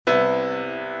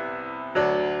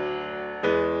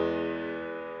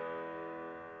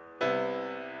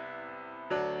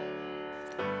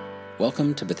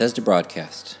Welcome to Bethesda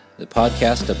Broadcast, the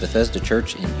podcast of Bethesda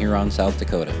Church in Huron, South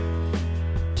Dakota.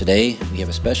 Today, we have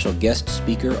a special guest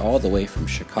speaker all the way from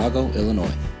Chicago,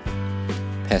 Illinois.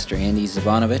 Pastor Andy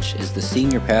Zavanovich is the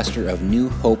senior pastor of New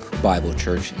Hope Bible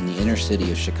Church in the inner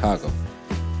city of Chicago.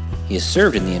 He has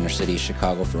served in the inner city of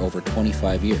Chicago for over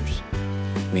 25 years.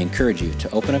 We encourage you to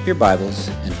open up your Bibles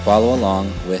and follow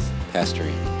along with Pastor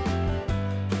Andy.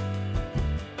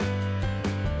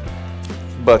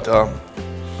 But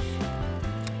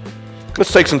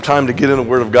let's take some time to get in the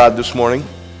Word of God this morning.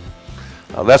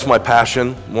 That's my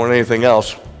passion more than anything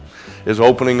else, is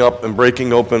opening up and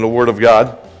breaking open the Word of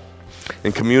God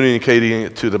and communicating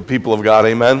it to the people of God.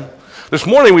 Amen. This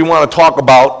morning we want to talk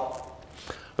about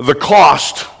the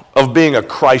cost of being a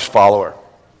Christ follower.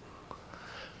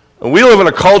 And we live in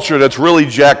a culture that's really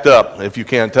jacked up, if you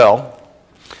can't tell.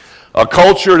 A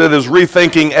culture that is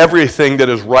rethinking everything that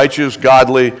is righteous,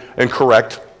 godly, and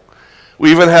correct. We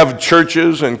even have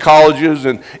churches and colleges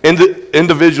and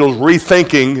individuals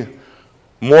rethinking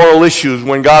moral issues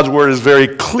when God's Word is very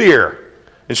clear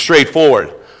and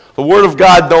straightforward. The Word of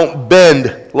God don't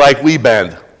bend like we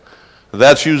bend.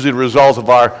 That's usually the result of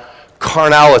our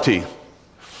carnality.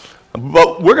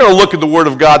 But we're going to look at the Word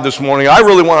of God this morning. I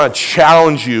really want to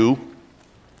challenge you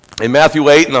in Matthew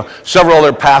 8 and several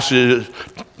other passages.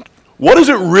 What does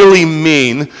it really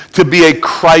mean to be a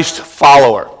Christ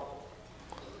follower?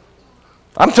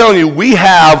 I'm telling you, we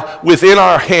have within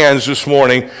our hands this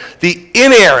morning the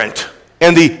inerrant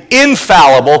and the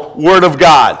infallible Word of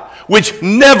God, which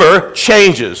never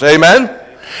changes. Amen?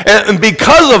 And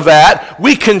because of that,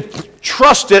 we can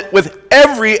trust it with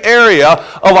every area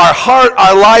of our heart,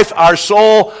 our life, our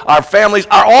soul, our families,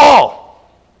 our all.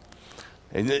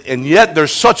 And yet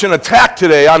there's such an attack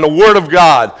today on the Word of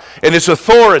God and its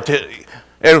authority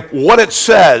and what it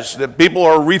says, that people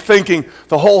are rethinking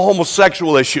the whole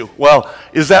homosexual issue. Well,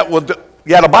 is that what the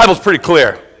Bible's pretty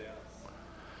clear.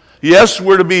 Yes,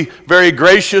 we're to be very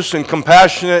gracious and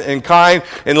compassionate and kind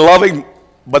and loving,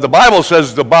 but the Bible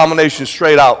says the abomination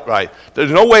straight out right.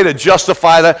 There's no way to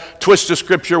justify that, twist the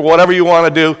scripture, whatever you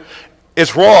want to do.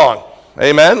 It's wrong.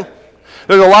 Amen?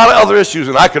 There's a lot of other issues,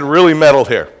 and I could really meddle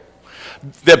here,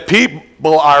 that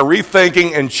people are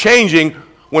rethinking and changing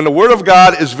when the Word of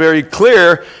God is very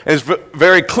clear, and it's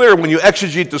very clear when you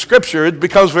exegete the Scripture, it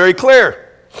becomes very clear.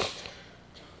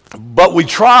 But we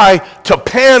try to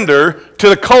pander to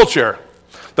the culture.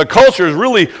 The culture is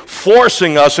really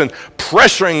forcing us and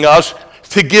pressuring us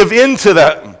to give in to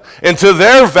them, and to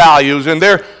their values and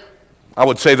their, I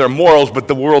would say their morals, but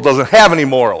the world doesn't have any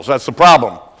morals. That's the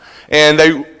problem. And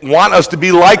they want us to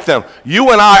be like them.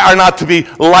 You and I are not to be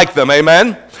like them,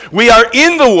 amen? We are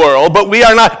in the world, but we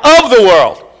are not of the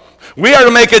world. We are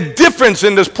to make a difference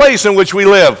in this place in which we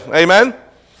live, amen?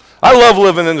 I love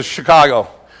living in Chicago.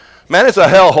 Man, it's a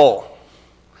hellhole.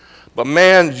 But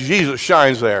man, Jesus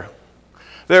shines there.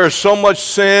 There is so much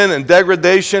sin and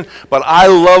degradation, but I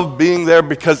love being there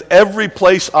because every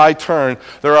place I turn,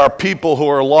 there are people who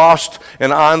are lost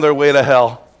and on their way to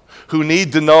hell, who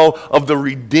need to know of the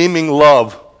redeeming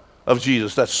love of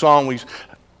Jesus. That song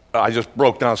I just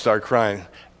broke down and started crying.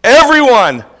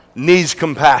 Everyone needs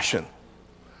compassion.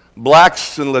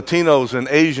 Blacks and Latinos and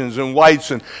Asians and whites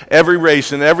and every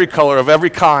race and every color of every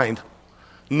kind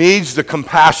needs the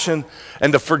compassion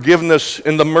and the forgiveness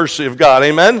and the mercy of God.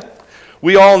 Amen?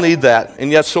 We all need that,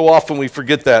 and yet so often we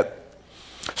forget that.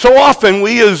 So often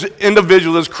we as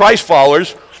individuals, as Christ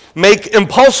followers, make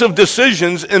impulsive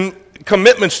decisions and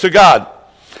commitments to God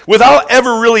without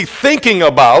ever really thinking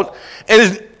about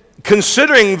and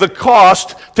considering the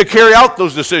cost to carry out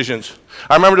those decisions.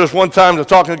 I remember this one time I was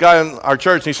talking to a guy in our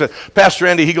church, and he said, Pastor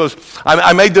Andy, he goes,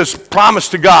 I made this promise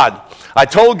to God. I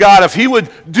told God if he would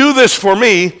do this for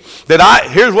me, that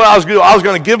here's what I was going to do. I was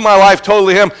going to give my life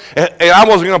totally to him, and I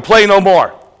wasn't going to play no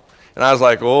more. And I was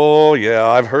like, oh, yeah,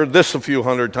 I've heard this a few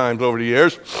hundred times over the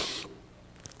years.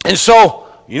 And so,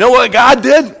 you know what God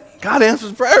did? God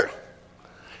answered prayer.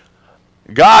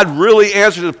 God really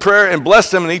answered his prayer and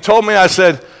blessed him, and he told me, I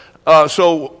said,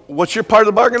 so what's your part of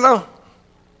the bargain now?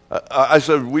 I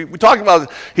said, we talked about it.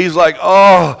 He's like,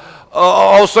 all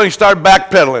of a sudden he started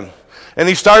backpedaling. And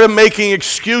he started making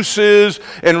excuses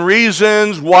and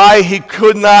reasons why he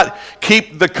could not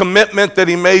keep the commitment that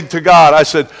he made to God. I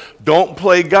said, don't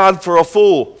play God for a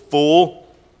fool, fool.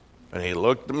 And he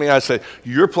looked at me, I said,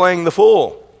 you're playing the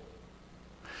fool.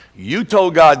 You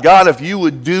told God, God, if you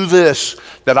would do this,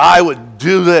 that I would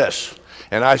do this.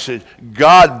 And I said,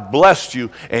 God blessed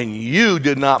you, and you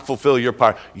did not fulfill your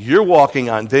part. You're walking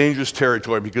on dangerous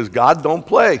territory because God don't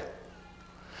play.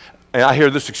 And I hear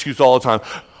this excuse all the time.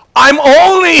 I'm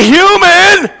only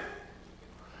human.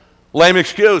 Lame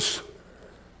excuse.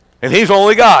 And he's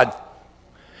only God.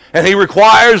 And he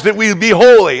requires that we be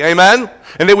holy, amen?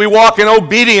 And that we walk in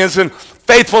obedience and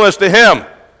faithfulness to him.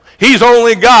 He's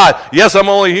only God. Yes, I'm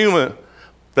only human.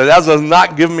 But that does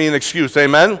not give me an excuse,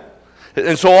 amen?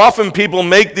 And so often people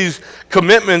make these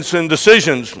commitments and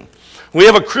decisions. We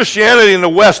have a Christianity in the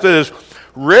West that is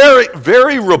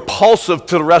very repulsive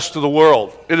to the rest of the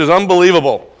world. It is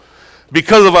unbelievable.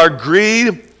 Because of our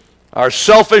greed, our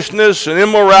selfishness and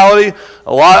immorality,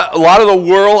 a lot of the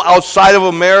world outside of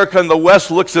America and the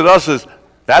West looks at us as,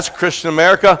 that's Christian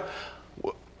America?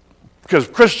 Because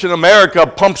Christian America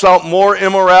pumps out more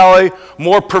immorality,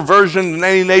 more perversion than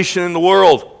any nation in the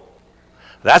world.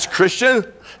 That's Christian?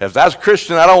 If that's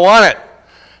Christian, I don't want it.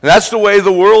 And that's the way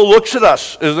the world looks at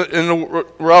us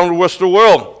around the Western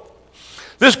world.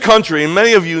 This country, and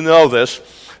many of you know this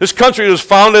country was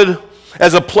founded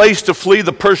as a place to flee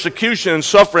the persecution and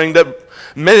suffering that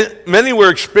many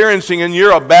were experiencing in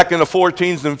Europe back in the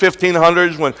 1400s and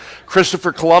 1500s when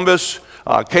Christopher Columbus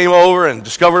came over and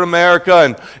discovered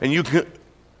America. And you can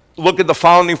look at the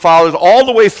founding fathers all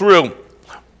the way through.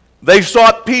 They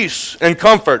sought peace and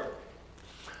comfort.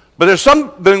 But there's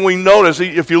something we notice,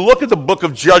 if you look at the book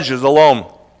of Judges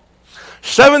alone,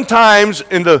 7 times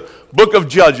in the book of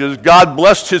Judges, God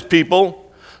blessed his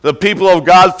people. The people of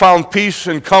God found peace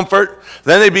and comfort.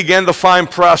 Then they began to find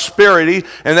prosperity,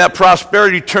 and that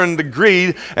prosperity turned to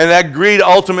greed, and that greed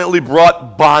ultimately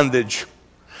brought bondage.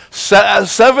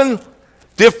 7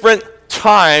 different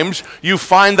times you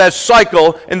find that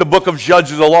cycle in the book of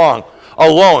Judges alone.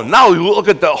 Now you look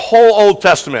at the whole Old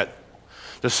Testament,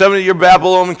 the 70-year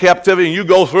Babylonian captivity, and you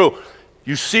go through,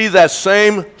 you see that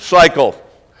same cycle.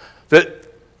 That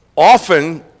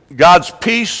often God's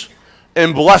peace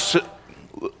and blessing,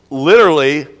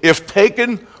 literally, if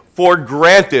taken for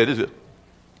granted,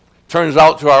 turns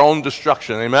out to our own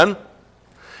destruction. Amen?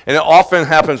 And it often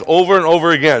happens over and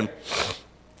over again.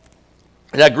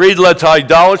 That greed led to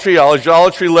idolatry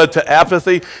led to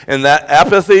apathy, and that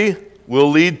apathy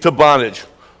will lead to bondage.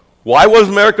 Why was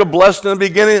America blessed in the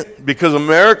beginning? Because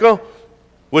America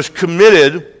was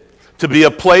committed to be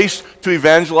a place to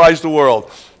evangelize the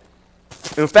world.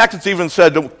 In fact, it's even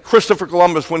said that Christopher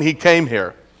Columbus, when he came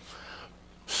here,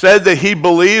 said that he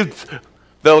believed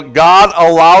that God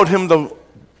allowed him to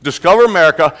discover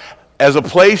America as a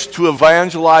place to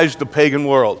evangelize the pagan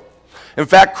world. In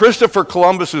fact, Christopher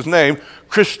Columbus's name,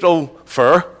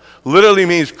 Christopher, literally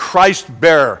means Christ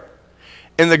bearer.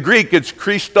 In the Greek, it's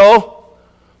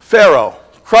Christo-phero,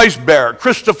 Christ bearer.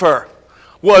 Christopher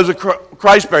was a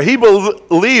Christ bearer. He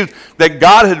believed that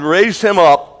God had raised him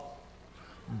up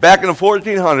back in the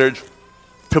 1400s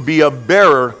to be a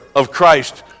bearer of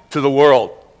Christ to the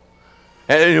world.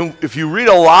 And if you read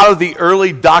a lot of the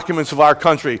early documents of our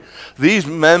country, these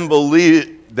men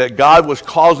believed that God was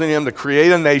causing them to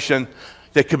create a nation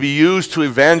that could be used to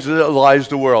evangelize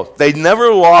the world. They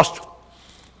never lost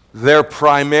their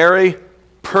primary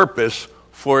purpose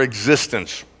for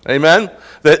existence. Amen?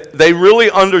 That they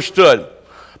really understood.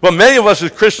 But many of us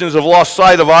as Christians have lost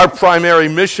sight of our primary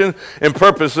mission and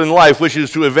purpose in life, which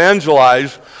is to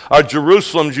evangelize our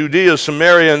Jerusalem, Judea,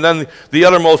 Samaria, and then the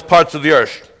uttermost parts of the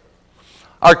earth.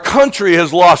 Our country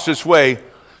has lost its way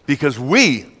because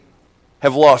we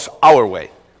have lost our way.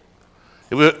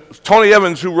 It was Tony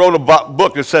Evans who wrote a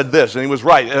book that said this, and he was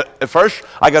right. At first,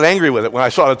 I got angry with it when I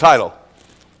saw the title.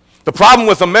 The problem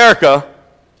with America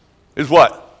is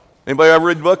what? Anybody ever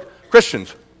read the book?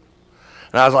 Christians.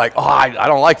 And I was like, I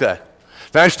don't like that.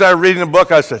 Then I started reading the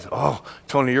book. I said,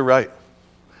 Tony, you're right.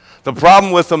 The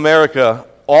problem with America,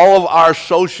 all of our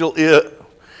social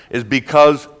is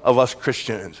because of us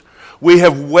Christians. We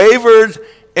have wavered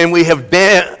and we have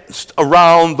danced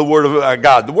around the Word of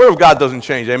God. The Word of God doesn't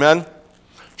change, amen?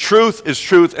 Truth is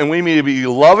truth, and we need to be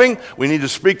loving. We need to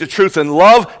speak the truth in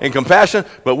love and compassion,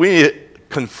 but we need to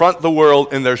confront the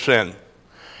world in their sin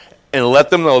and let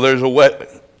them know there's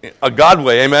a God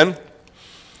way, amen?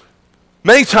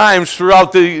 Many times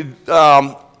throughout the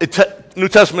New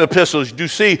Testament epistles, you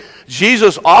see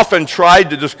Jesus often tried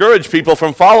to discourage people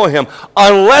from following him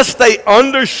unless they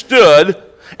understood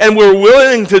and were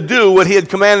willing to do what he had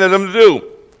commanded them to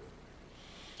do.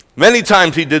 Many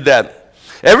times he did that.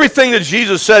 Everything that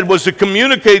Jesus said was to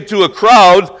communicate to a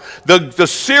crowd the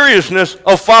seriousness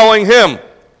of following him.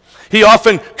 He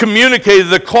often communicated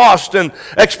the cost and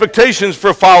expectations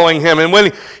for following him. And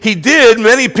when he did,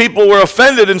 many people were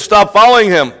offended and stopped following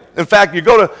him. In fact, you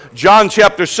go to John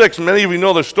chapter 6, many of you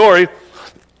know the story.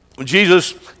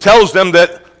 Jesus tells them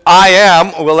that I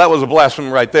am, well, that was a blasphemy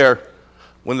right there.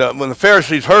 When the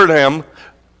Pharisees heard him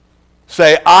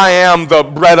say, I am the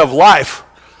bread of life,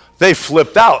 they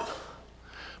flipped out.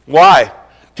 Why?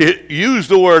 To use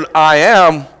the word I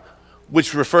am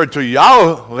which referred to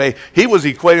Yahweh, he was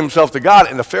equating himself to God,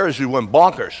 and the Pharisees went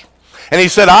bonkers. And he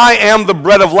said, I am the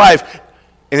bread of life,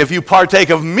 and if you partake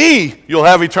of me, you'll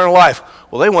have eternal life.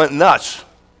 Well, they went nuts.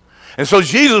 And so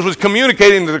Jesus was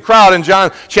communicating to the crowd in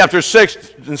John chapter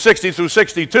 6 and 60 through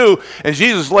 62, and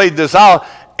Jesus laid this out,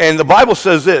 and the Bible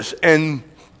says this, and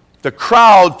the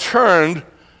crowd turned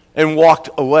and walked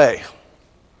away.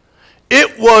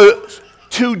 It was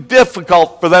too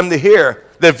difficult for them to hear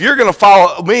that if you're going to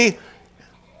follow me,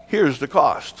 here's the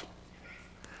cost.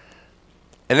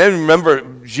 And then remember,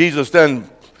 Jesus then,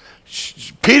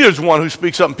 Peter's the one who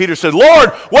speaks up, and Peter said, Lord,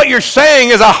 what you're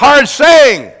saying is a hard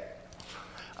saying.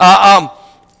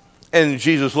 And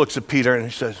Jesus looks at Peter and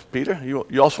he says, Peter,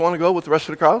 you also want to go with the rest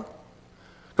of the crowd?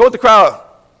 Go with the crowd.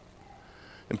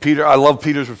 And Peter, I love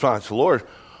Peter's response, Lord,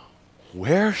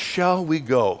 where shall we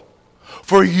go?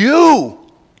 For you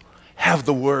have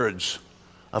the words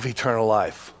of eternal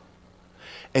life.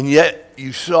 And yet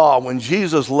you saw when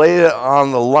Jesus laid it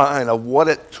on the line of what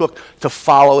it took to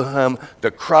follow him,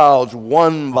 the crowds,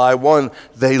 one by one,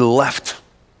 they left.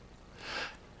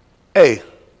 Hey,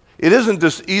 it isn't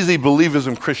this easy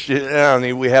believism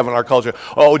Christianity we have in our culture.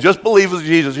 Oh, just believe in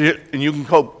Jesus and you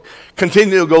can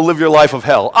continue to go live your life of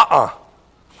hell.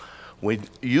 When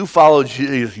you follow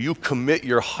Jesus, you commit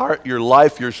your heart, your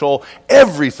life, your soul,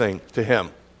 everything to him.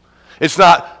 It's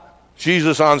not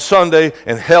Jesus on Sunday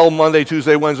and hell Monday,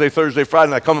 Tuesday, Wednesday, Thursday,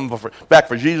 Friday, and I come back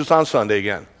for Jesus on Sunday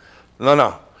again.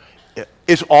 No.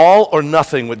 It's all or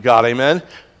nothing with God, amen?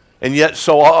 And yet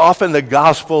so often the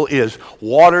gospel is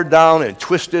watered down and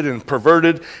twisted and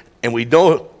perverted, and we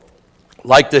don't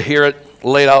like to hear it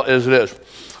laid out as it is.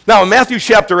 Now in Matthew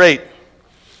chapter 8,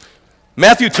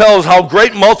 Matthew tells how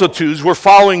great multitudes were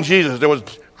following Jesus. There was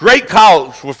great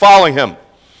crowds were following him.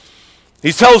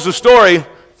 He tells the story.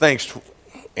 Thanks,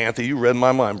 Anthony, you read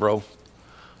my mind, bro.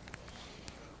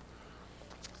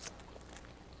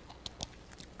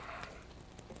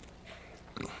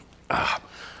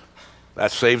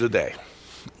 That saved the day.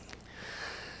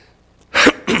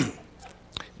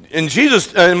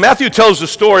 And Matthew tells the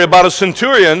story about a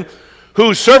centurion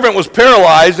whose servant was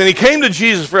paralyzed, and he came to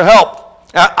Jesus for help.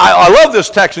 I love this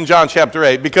text in John chapter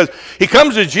 8 because he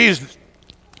comes to Jesus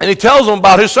and he tells him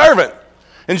about his servant.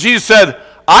 And Jesus said,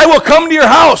 I will come to your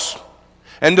house.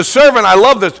 And the servant, I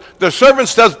love this, the servant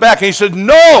steps back and he said,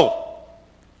 no.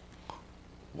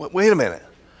 Wait a minute.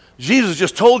 Jesus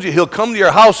just told you he'll come to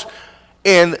your house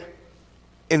and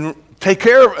take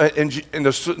care of it. And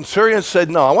the centurion said,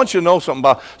 no, I want you to know something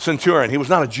about centurion. He was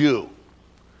not a Jew.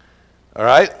 All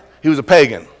right? He was a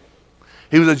pagan.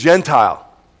 He was a Gentile.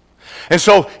 And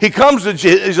so he comes to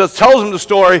Jesus, tells him the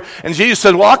story, and Jesus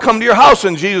said, well, I'll come to your house.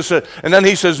 And Jesus said, and then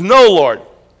he says, no, Lord,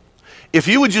 if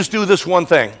you would just do this one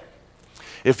thing,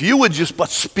 if you would just but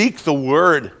speak the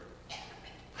word,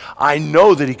 I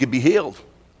know that he could be healed.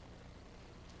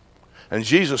 And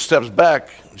Jesus steps back.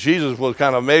 Jesus was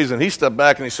kind of amazing. He stepped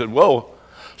back and he said, whoa,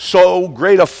 so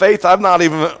great a faith I've not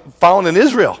even found in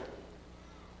Israel.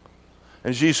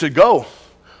 And Jesus said, go.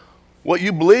 What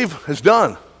you believe is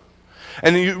done.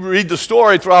 And you read the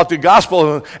story throughout the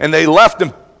gospel, and they left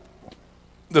him.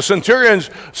 The centurion's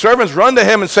servants run to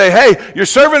him and say, hey, your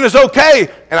servant is okay.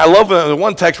 And I love the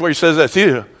one text where he says that.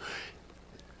 See,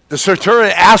 the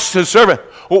centurion asks his servant,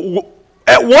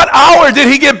 at what hour did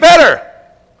he get better?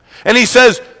 And he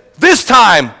says, this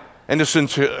time. And the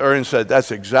centurion said,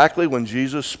 that's exactly when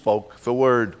Jesus spoke the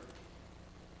word.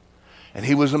 And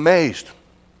he was amazed.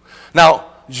 Now,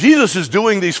 Jesus is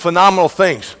doing these phenomenal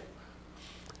things.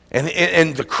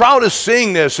 And the crowd is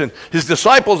seeing this, and his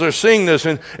disciples are seeing this,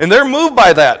 and they're moved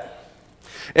by that.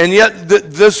 And yet,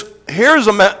 here's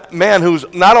a man who's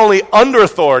not only under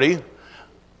authority,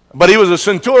 but he was a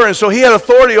centurion, so he had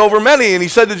authority over many. And he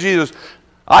said to Jesus,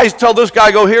 I tell this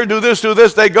guy, go here, do this,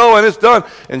 they go, and it's done.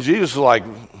 And Jesus is like,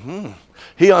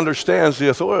 he understands the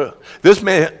authority. This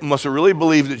man must have really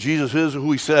believed that Jesus is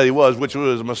who he said he was, which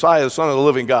was the Messiah, the Son of the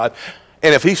living God.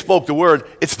 And if he spoke the word,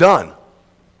 it's done.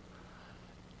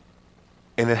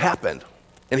 And it happened.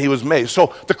 And he was amazed.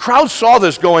 So the crowd saw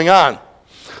this going on.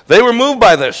 They were moved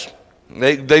by this.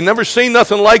 They never seen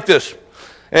nothing like this.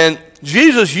 And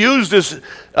Jesus used this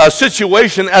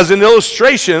situation as an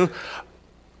illustration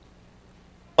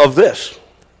of this,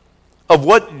 of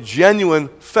what genuine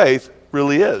faith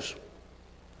really is.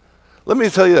 Let me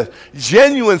tell you this.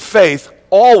 Genuine faith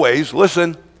always,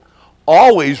 listen,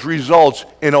 always results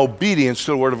in obedience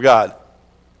to the Word of God.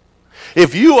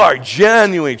 If you are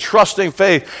genuinely trusting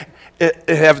faith,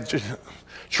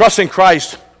 trusting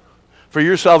Christ for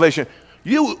your salvation,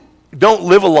 you don't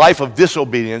live a life of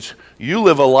disobedience. You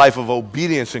live a life of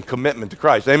obedience and commitment to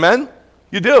Christ. Amen?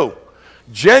 You do.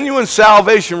 Genuine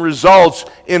salvation results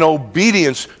in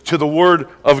obedience to the Word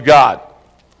of God.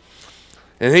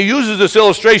 And he uses this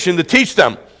illustration to teach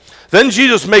them. Then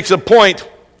Jesus makes a point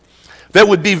that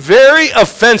would be very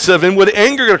offensive and would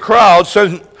anger the crowd,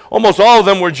 since almost all of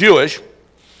them were Jewish.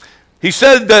 He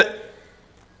said that,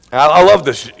 I love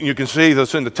this. You can see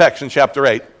this in the text in chapter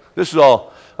 8. This is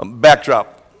all a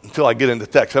backdrop until I get into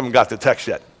the text. I haven't got the text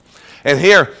yet. And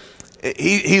here,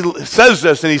 he says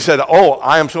this, and he said, oh,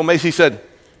 I am so amazed. He said,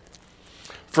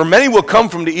 for many will come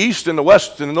from the east and the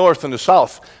west and the north and the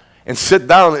south and sit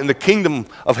down in the kingdom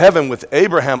of heaven with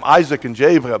Abraham, Isaac, and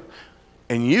Jacob,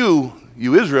 and you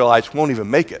Israelites won't even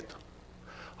make it.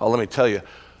 Oh, let me tell you,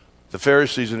 the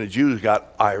Pharisees and the Jews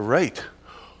got irate.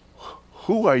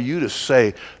 Who are you to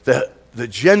say that the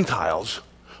Gentiles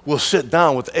will sit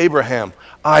down with Abraham,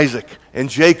 Isaac, and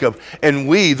Jacob, and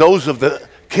we, those of the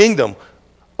kingdom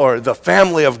or the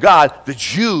family of God, the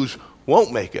Jews,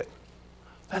 won't make it?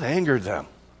 That angered them.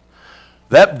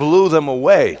 That blew them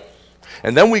away.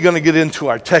 And then we're going to get into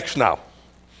our text now.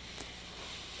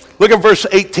 Look at verse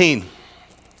 18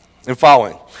 and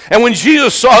following. And when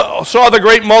Jesus saw the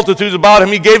great multitudes about him,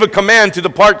 he gave a command to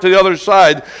depart to the other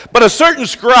side. But a certain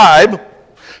scribe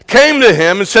came to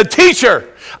him and said,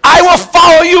 Teacher, I will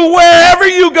follow you wherever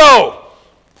you go.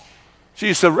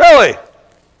 Jesus said, really?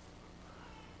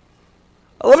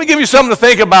 Let me give you something to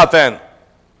think about then.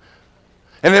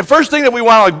 And the first thing that we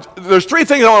want to, there's three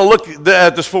things I want to look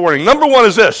at this morning. Number one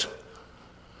is this.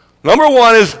 Number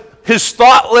one is his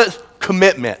thoughtless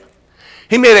commitment.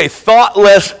 He made a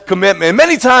thoughtless commitment. And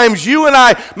many times you and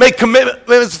I make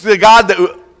commitments to God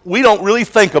that we don't really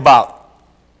think about.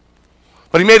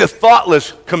 But he made a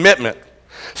thoughtless commitment.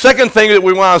 Second thing that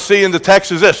we want to see in the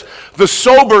text is this, the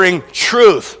sobering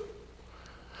truth.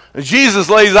 And Jesus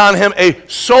lays on him a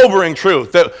sobering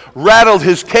truth that rattled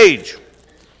his cage.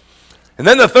 And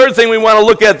then the third thing we want to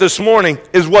look at this morning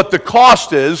is what the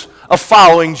cost is of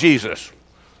following Jesus.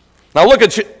 Now look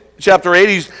at chapter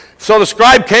 8. So the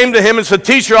scribe came to him and said,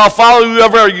 Teacher, I'll follow you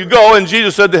wherever you go. And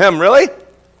Jesus said to him, really?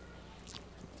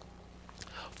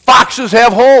 Foxes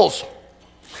have holes,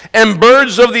 and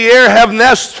birds of the air have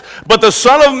nests, but the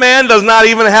Son of Man does not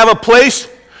even have a place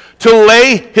to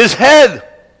lay his head.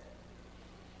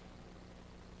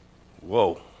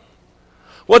 Whoa.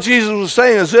 What Jesus was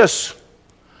saying is this.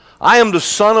 I am the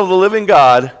Son of the living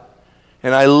God,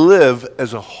 and I live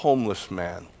as a homeless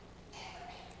man.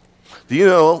 Do you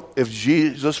know if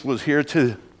Jesus was here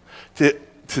today,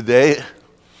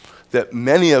 that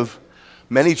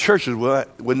many churches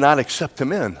would not accept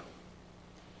him in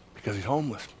because he's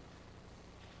homeless?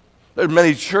 There are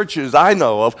many churches I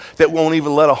know of that won't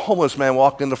even let a homeless man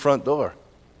walk in the front door.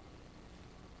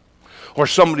 Or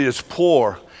somebody that's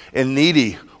poor and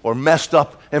needy or messed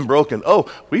up and broken. Oh,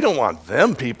 we don't want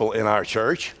them people in our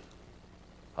church.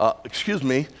 Excuse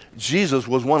me, Jesus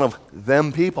was one of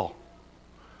them people.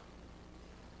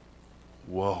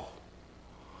 Whoa.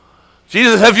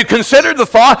 Jesus, have you considered the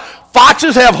thought?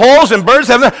 Foxes have holes and birds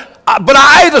have but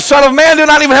I, the Son of Man, do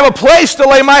not even have a place to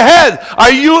lay my head.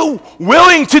 Are you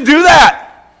willing to do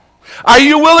that? Are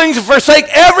you willing to forsake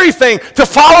everything to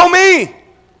follow me?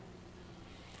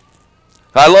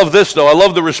 I love this, though. I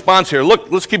love the response here.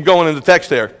 Look, let's keep going in the text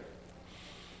there.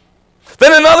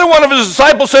 Then another one of his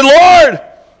disciples said, Lord,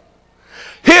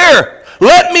 here,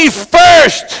 let me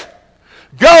first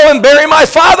go and bury my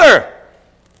father.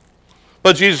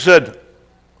 But Jesus said,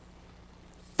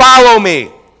 follow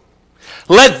me.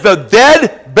 Let the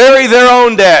dead bury their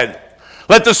own dead.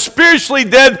 Let the spiritually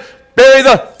dead bury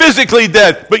the physically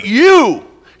dead. But you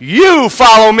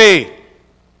follow me.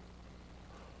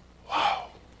 Wow.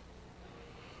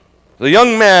 The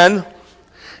young man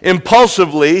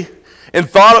impulsively and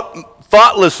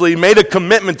thoughtlessly made a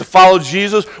commitment to follow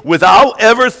Jesus without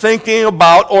ever thinking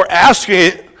about or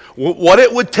asking what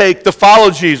it would take to follow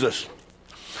Jesus.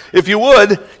 If you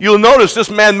would, you'll notice this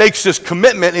man makes this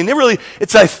commitment, and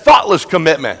it's a thoughtless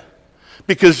commitment.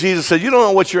 Because Jesus said, you don't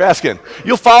know what you're asking.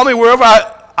 You'll follow me wherever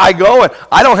I go, and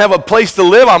I don't have a place to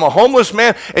live. I'm a homeless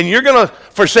man, and you're going to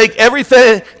forsake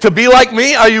everything to be like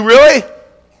me? Are you really?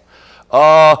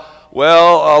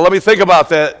 Let me think about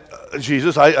that,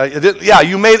 Jesus.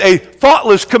 You made a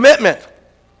thoughtless commitment.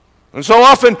 And so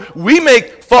often, we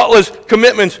make thoughtless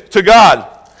commitments to God.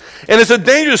 And it's a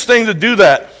dangerous thing to do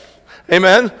that.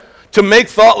 Amen? To make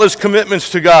thoughtless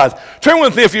commitments to God. Turn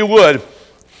with me, if you would,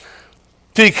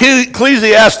 to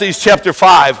Ecclesiastes chapter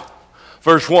 5,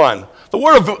 verse 1. The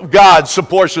Word of God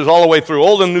supports this all the way through,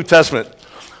 Old and New Testament.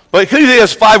 But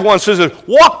Ecclesiastes 5:1 says this,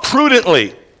 walk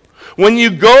prudently when you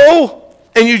go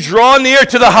and you draw near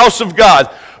to the house of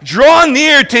God. Draw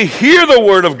near to hear the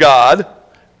Word of God.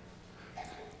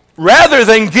 rather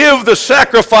than give the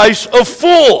sacrifice of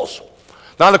fools.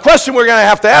 Now the question we're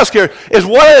going to ask here is,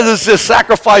 what is this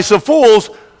sacrifice of fools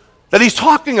that he's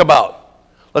talking about?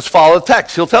 Let's follow the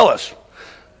text. He'll tell us.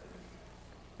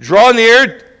 Draw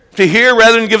near to hear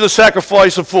rather than give the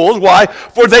sacrifice of fools. Why?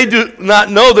 For they do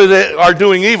not know that they are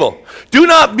doing evil. Do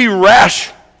not be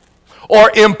rash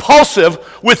or impulsive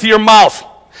with your mouth,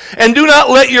 and do not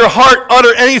let your heart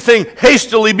utter anything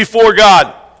hastily before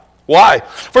God. Why?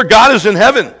 For God is in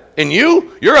heaven, and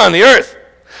you're on the earth.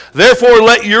 Therefore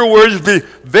let your words be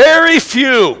very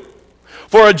few,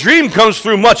 for a dream comes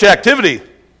through much activity.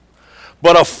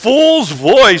 But a fool's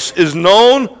voice is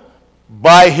known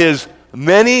by his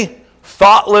many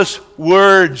thoughtless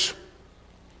words.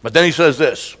 But then he says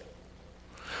this: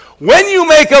 when you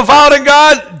make a vow to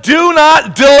God, do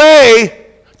not delay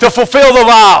to fulfill the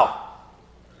vow.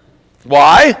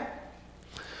 Why?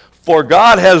 For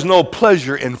God has no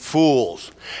pleasure in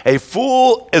fools. A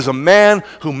fool is a man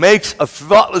who makes a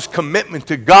thoughtless commitment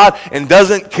to God and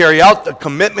doesn't carry out the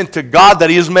commitment to God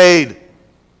that he has made.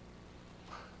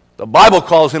 The Bible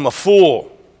calls him a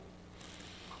fool.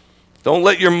 Don't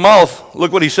let your mouth,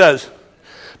 look what he says.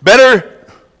 Better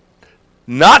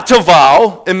not to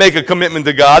vow and make a commitment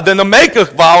to God than to make a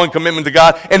vow and commitment to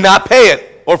God and not pay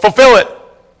it or fulfill it.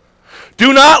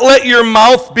 Do not let your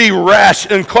mouth be rash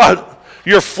and cause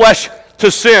your flesh to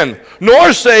sin,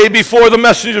 nor say before the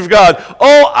messenger of God,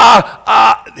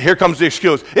 here comes the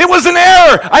excuse. It was an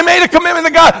error. I made a commitment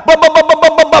to God, but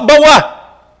what?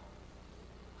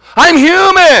 I'm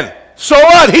human. So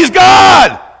what? He's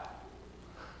God.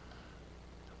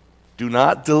 Do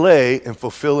not delay in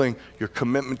fulfilling your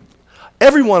commitment.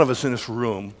 Every one of us in this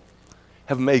room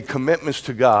have made commitments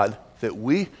to God that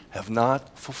we have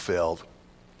not fulfilled.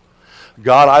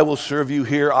 God, I will serve you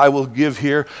here. I will give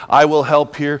here. I will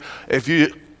help here. If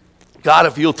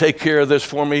you'll take care of this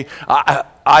for me,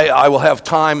 I will have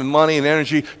time and money and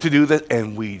energy to do that.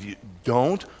 And we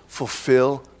don't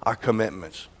fulfill our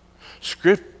commitments.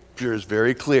 Scripture is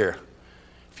very clear.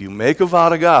 If you make a vow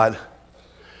to God,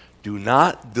 do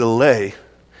not delay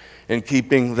in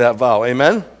keeping that vow.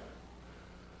 Amen?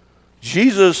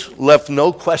 Jesus left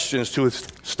no questions to his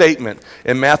statement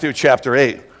in Matthew chapter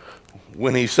 8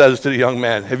 when he says to the young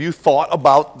man, have you thought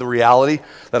about the reality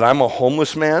that I'm a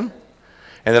homeless man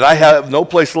and that I have no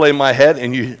place to lay my head,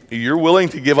 and you're willing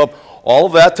to give up all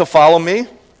of that to follow me?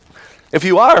 If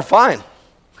you are, fine.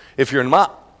 If you're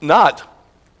not,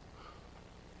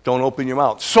 don't open your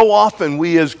mouth. So often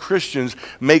we as Christians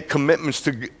make commitments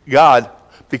to God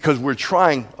because we're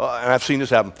trying, and I've seen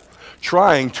this happen,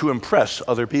 trying to impress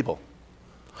other people.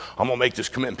 I'm going to make this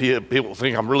commitment. People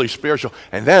think I'm really spiritual.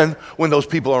 And then when those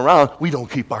people are around, we don't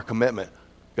keep our commitment.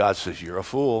 God says, you're a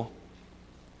fool.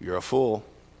 You're a fool.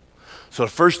 So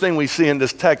the first thing we see in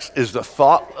this text is the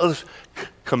thoughtless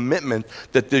commitment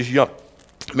that this young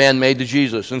man made to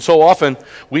Jesus. And so often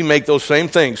we make those same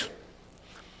things.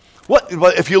 But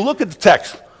if you look at the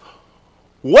text,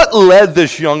 what led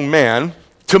this young man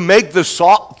to make this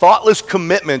thoughtless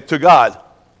commitment to God?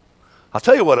 I'll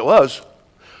tell you what it was.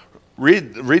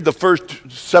 Read the first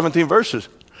 17 verses.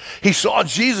 He saw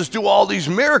Jesus do all these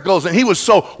miracles, and he was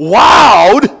so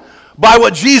wowed by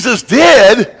what Jesus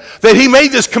did that he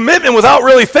made this commitment without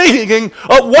really thinking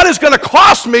of what it's going to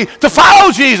cost me to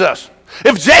follow Jesus.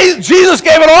 If Jesus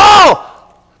gave it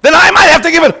all, then I might have to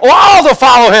give it all to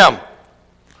follow him.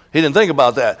 He didn't think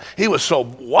about that. He was so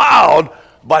wowed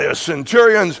by a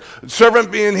centurion's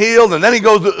servant being healed, and then he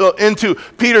goes into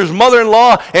Peter's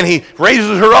mother-in-law, and he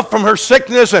raises her up from her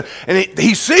sickness, and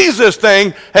he sees this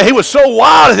thing, and he was so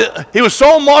wowed, he was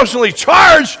so emotionally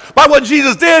charged by what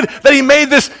Jesus did that he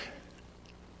made this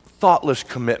thoughtless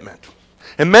commitment.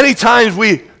 And many times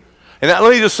and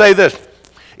let me just say this,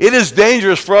 it is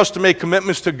dangerous for us to make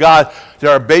commitments to God that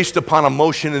are based upon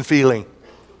emotion and feeling.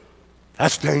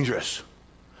 That's dangerous.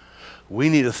 We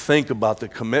need to think about the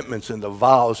commitments and the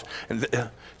vows and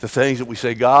the things that we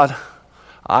say, God,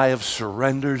 I have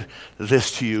surrendered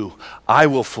this to you. I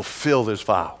will fulfill this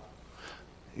vow.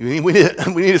 We need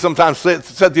to sometimes set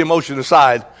the emotion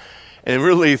aside and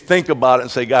really think about it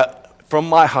and say, God, from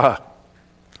my heart,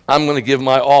 I'm going to give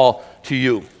my all to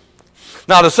you.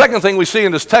 Now, the second thing we see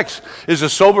in this text is a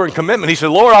sobering commitment. He said,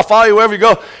 Lord, I'll follow you wherever you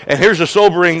go. And here's a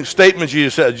sobering statement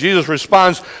Jesus said. Jesus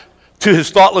responds to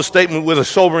his thoughtless statement with a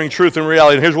sobering truth and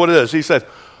reality. And here's what it is. He said,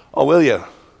 oh, will you?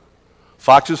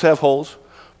 Foxes have holes,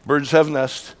 birds have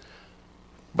nests,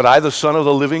 but I, the Son of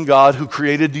the living God who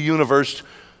created the universe,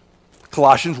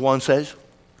 Colossians 1 says,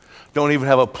 don't even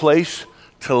have a place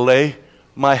to lay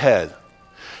my head.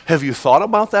 Have you thought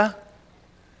about that?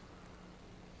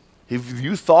 Have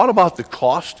you thought about the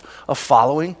cost of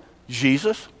following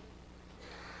Jesus?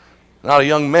 Now a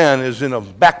young man is in a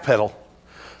backpedal,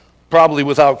 probably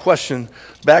without question,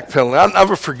 backpedaling. I'll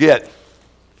never forget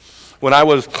when I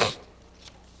was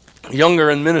younger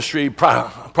in ministry,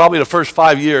 probably the first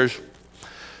 5 years,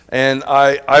 and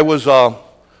I was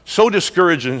so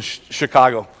discouraged in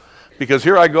Chicago because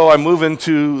here I go, I move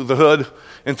into the hood,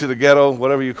 into the ghetto,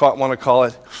 whatever you want to call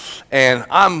it, and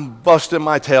I'm busting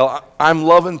my tail. I'm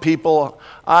loving people.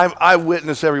 I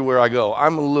witness everywhere I go.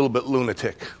 I'm a little bit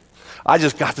lunatic. I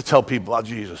just got to tell people about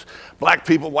Jesus. Black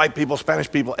people, white people,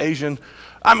 Spanish people, Asian.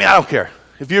 I mean, I don't care.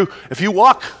 If you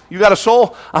walk, you got a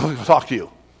soul, I'm going to talk to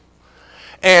you.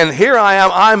 And here I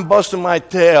am, I'm busting my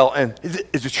tail, and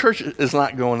the church is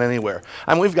not going anywhere.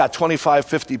 I mean, we've got 25,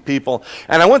 50 people.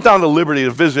 And I went down to Liberty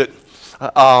to visit,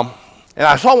 and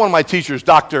I saw one of my teachers,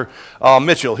 Dr.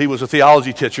 Mitchell. He was a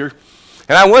theology teacher.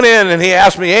 And I went in, and he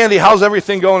asked me, Andy, how's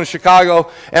everything going in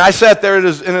Chicago? And I sat there in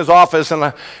his office,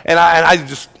 and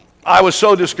I was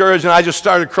so discouraged, and I just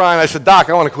started crying. I said, Doc,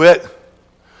 I want to quit.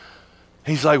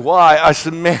 He's like, why? I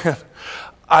said, man,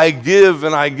 I give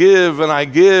and I give and I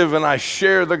give and I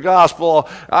share the gospel.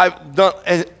 I've done,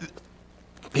 and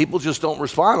people just don't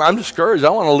respond. I'm discouraged. I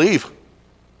want to leave.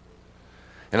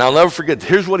 And I'll never forget,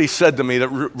 here's what he said to me that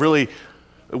really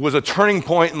was a turning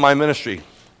point in my ministry.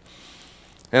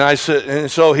 And I said,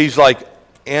 and so he's like,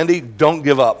 Andy, don't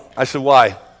give up. I said,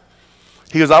 why?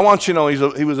 He goes, I want you to know,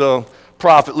 he was a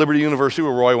prof at Liberty University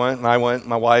where Roy went, and I went,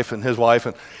 my wife and his wife.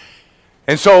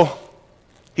 And so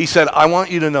he said, I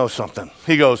want you to know something.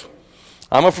 He goes,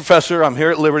 I'm a professor. I'm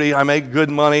here at Liberty. I make good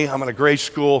money. I'm in a great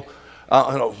school,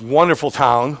 in a wonderful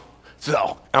town.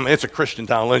 So, I mean, it's a Christian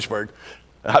town, Lynchburg.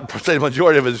 I'd say the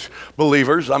majority of his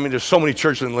believers. I mean, there's so many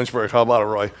churches in Lynchburg. How about it,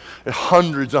 Roy? There's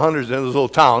hundreds and hundreds in this little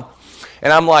town.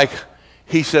 And I'm like,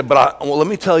 he said, well, let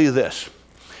me tell you this.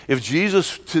 If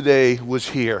Jesus today was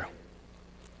here,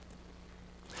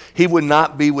 he would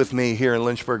not be with me here in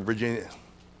Lynchburg, Virginia.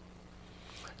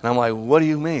 And I'm like, what do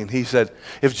you mean? He said,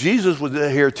 if Jesus was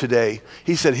here today,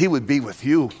 he said he would be with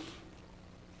you.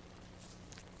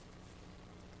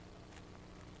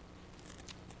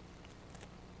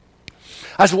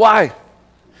 I said, why?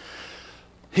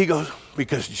 He goes,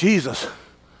 because Jesus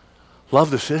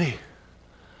loved the city.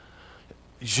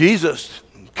 Jesus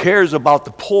cares about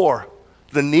the poor,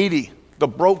 the needy, the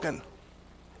broken.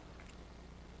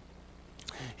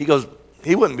 He goes,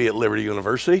 he wouldn't be at Liberty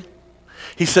University.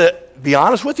 He said, be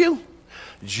honest with you,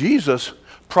 Jesus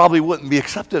probably wouldn't be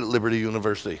accepted at Liberty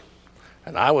University.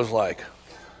 And I was like,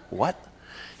 what?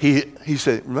 He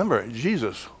said, remember,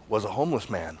 Jesus was a homeless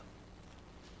man.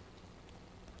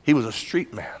 He was a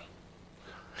street man.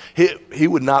 He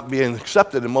would not be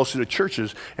accepted in most of the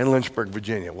churches in Lynchburg,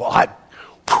 Virginia. Well,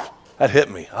 that hit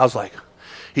me. I was like,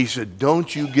 he said,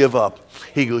 don't you give up.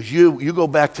 He goes, you go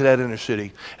back to that inner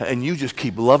city and you just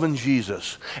keep loving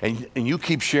Jesus and you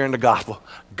keep sharing the gospel.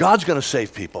 God's going to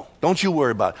save people. Don't you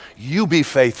worry about it. You be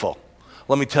faithful.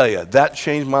 Let me tell you, that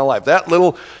changed my life. That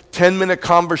little 10-minute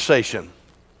conversation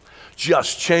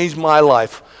just changed my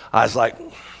life. I was like,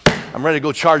 I'm ready to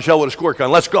go charge hell with a squirt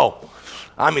gun. Let's go.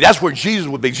 I mean, that's where Jesus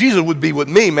would be. Jesus would be with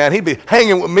me, man. He'd be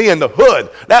hanging with me in the hood.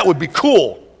 That would be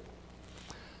cool.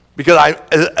 Because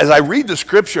as I read the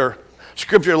scripture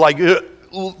like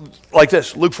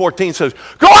this, Luke 14 says,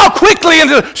 go out quickly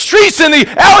into the streets and the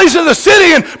alleys of the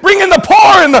city and bring in the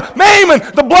poor and the maimed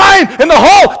and the blind and the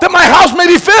whole, that my house may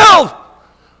be filled.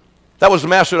 That was the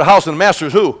master of the house, and the master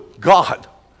is who? God.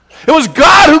 It was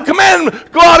God who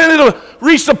commanded, go out into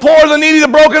reach the poor, the needy, the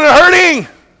broken, and the hurting.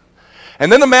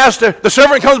 And then the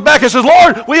servant comes back and says,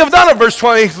 Lord, we have done it, verse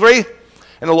 23.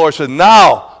 And the Lord said,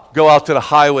 now go out to the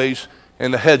highways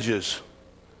and the hedges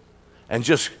and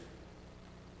just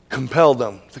compel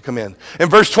them to come in. In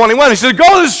verse 21, he said,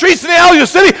 go to the streets and the alleys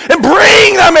of the city and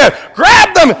bring them in.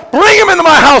 Grab them, bring them into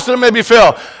my house that it may be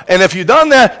filled. And if you've done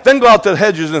that, then go out to the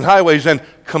hedges and highways and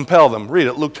compel them. Read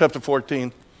it, Luke chapter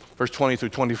 14, verse 20 through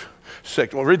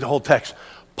 26. Well, read the whole text.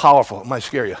 Powerful. It might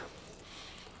scare you.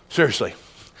 Seriously.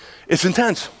 It's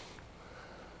intense.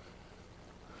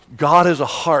 God has a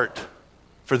heart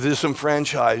for the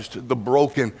disenfranchised, the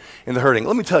broken, and the hurting.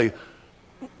 Let me tell you,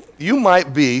 you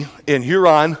might be in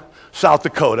Huron, South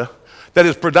Dakota, that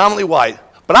is predominantly white,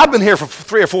 but I've been here for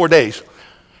 3 or 4 days,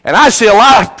 and I see a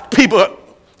lot of people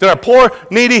that are poor,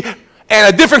 needy,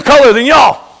 and a different color than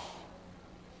y'all.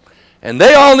 And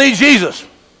they all need Jesus.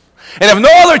 And if no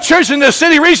other church in this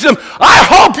city reaches them, I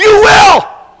hope you will.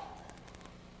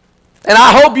 And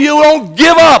I hope you don't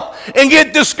give up and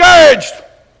get discouraged.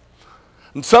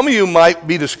 And some of you might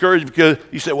be discouraged because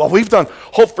you say, well, we've done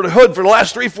Hope for the Hood for the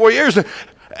last 3-4 years,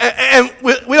 and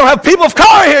we don't have people of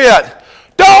color here yet.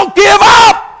 Don't give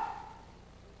up.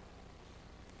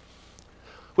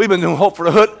 We've been doing Hope for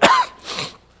the Hood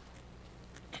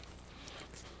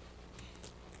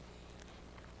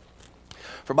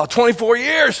for about 24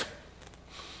 years.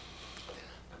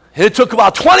 And it took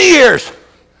about 20 years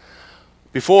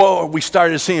before we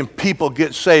started seeing people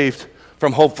get saved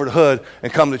from Hope for the Hood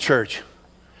and come to church.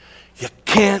 You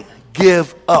can't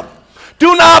give up.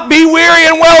 Do not be weary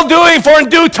in well-doing, for in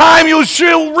due time you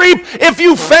shall reap if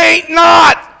you faint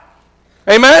not.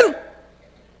 Amen?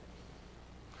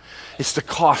 It's the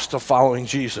cost of following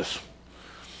Jesus.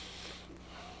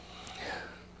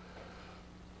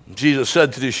 Jesus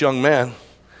said to this young man,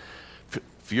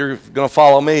 if you're going to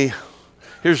follow me,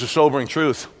 here's the sobering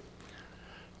truth.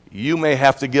 You may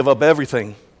have to give up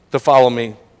everything to follow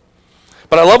me.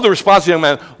 But I love the response of the young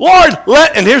man. Lord,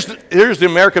 and here's the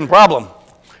American problem.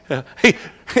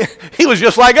 He was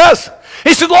just like us.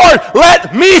 He said, Lord,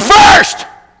 let me first.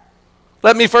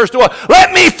 Let me first do what?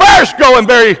 Let me first go and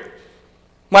bury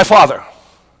my father.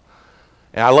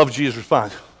 And I love Jesus'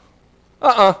 response.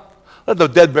 Let the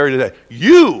dead bury today.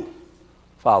 You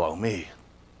follow me.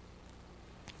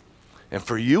 And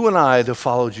for you and I to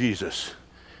follow Jesus,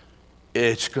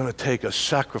 it's going to take a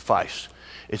sacrifice.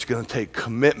 It's going to take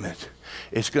commitment.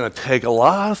 It's going to take a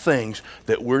lot of things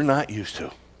that we're not used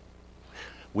to.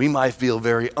 We might feel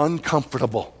very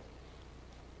uncomfortable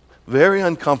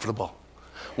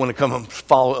when it comes to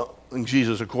following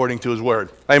Jesus according to his word.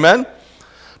 Amen?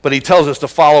 But he tells us to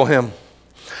follow him.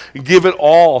 Give it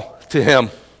all to him.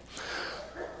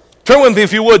 Turn with me,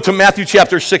 if you would, to Matthew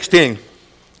chapter 16.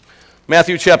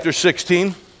 Matthew chapter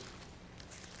 16.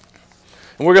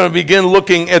 And we're going to begin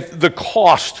looking at the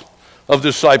cost of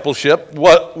discipleship.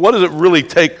 What does it really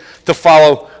take to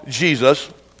follow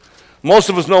Jesus? Most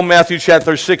of us know Matthew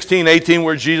chapter 16, 18,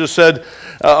 where Jesus said,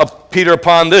 Peter,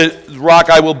 upon this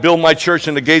rock I will build my church,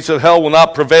 and the gates of hell will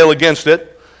not prevail against it.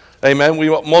 Amen.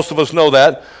 Most of us know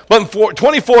that. But in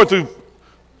 24 through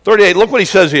 38, look what he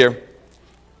says here.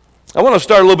 I want to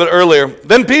start a little bit earlier.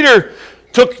 Then Peter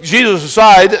took Jesus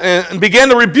aside and began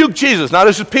to rebuke Jesus. Now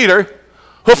this is Peter,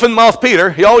 hoof and mouth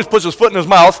Peter. He always puts his foot in his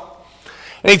mouth.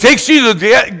 And he takes Jesus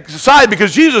aside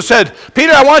because Jesus said,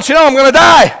 Peter, I want you to know I'm going to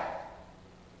die.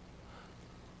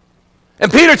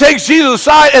 And Peter takes Jesus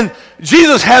aside, and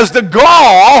Jesus has the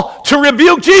gall to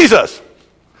rebuke Jesus.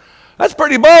 That's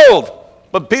pretty bold.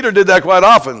 But Peter did that quite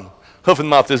often, hoof and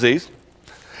mouth disease.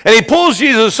 And he pulls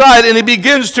Jesus aside, and he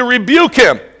begins to rebuke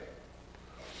him.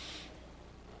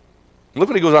 Look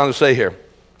what he goes on to say here.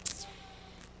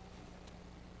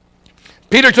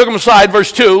 Peter took him aside,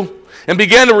 verse 2, and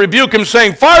began to rebuke him,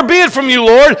 saying, Far be it from you,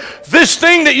 Lord, this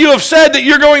thing that you have said that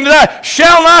you're going to die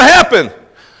shall not happen.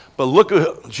 But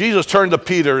look, Jesus turned to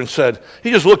Peter and said,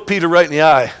 he just looked Peter right in the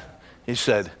eye. He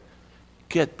said,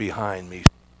 get behind me.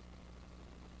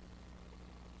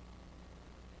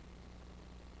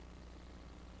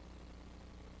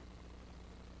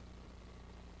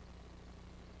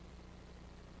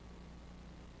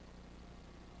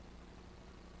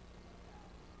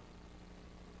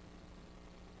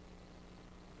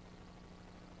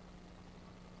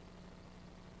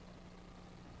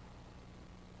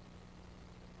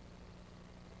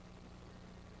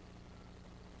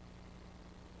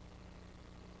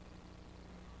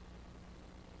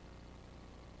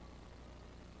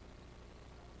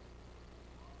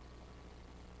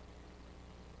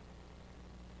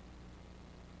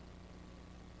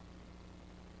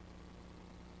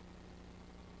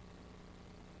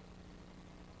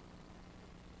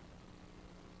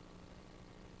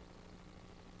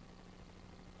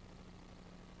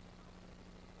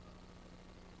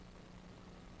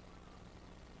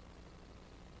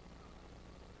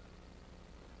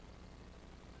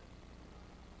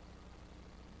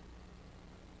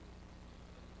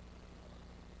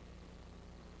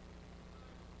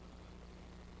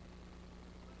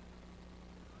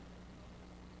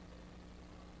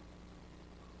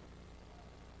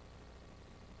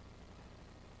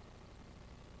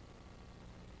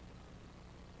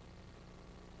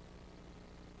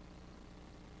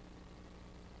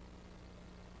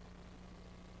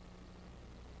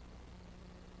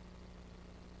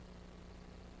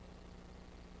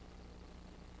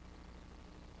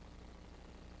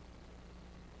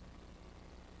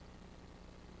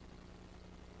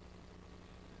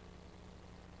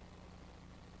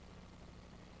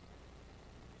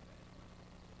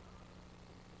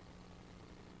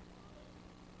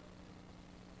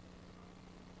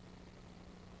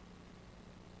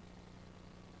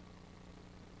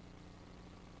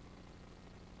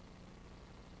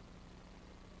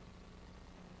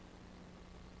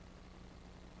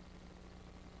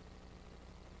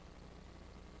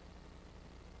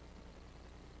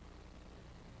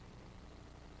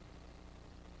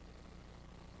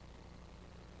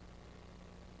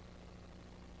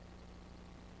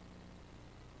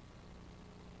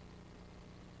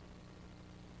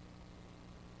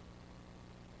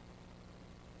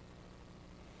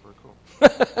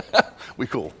 We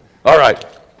cool. All right.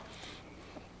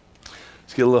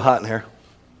 Let's get a little hot in here.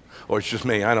 Or it's just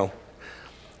me, I know.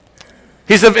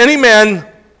 He said, if any man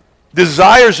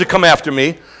desires to come after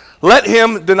me, let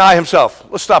him deny himself.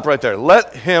 Let's stop right there.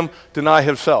 Let him deny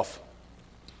himself.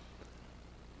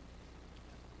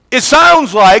 It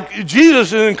sounds like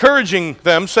Jesus is encouraging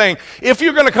them, saying, if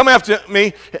you're going to come after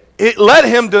me, let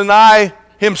him deny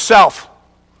himself.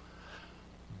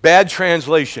 Bad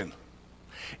translation.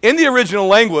 In the original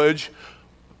language,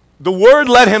 the word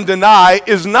let him deny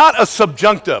is not a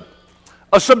subjunctive.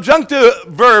 A subjunctive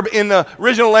verb in the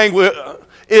original language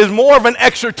is more of an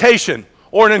exhortation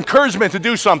or an encouragement to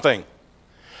do something.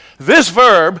 This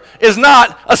verb is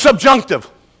not a subjunctive.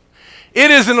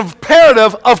 It is an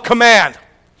imperative of command.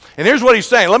 And here's what he's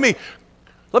saying. Let me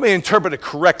interpret it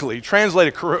correctly, translate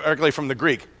it correctly from the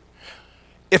Greek.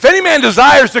 If any man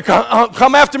desires to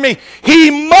come after me,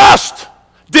 he must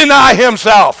deny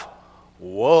himself.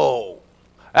 Whoa.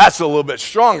 That's a little bit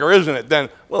stronger, isn't it? Then,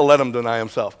 well, let him deny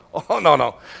himself. Oh,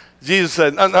 no. Jesus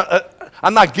said,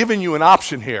 I'm not giving you an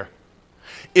option here.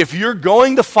 If you're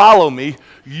going to follow me,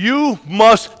 you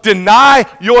must deny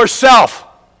yourself.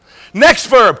 Next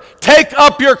verb, take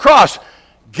up your cross.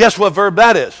 Guess what verb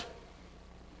that is?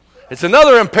 It's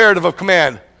another imperative of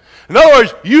command. In other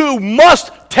words, you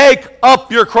must take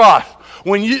up your cross.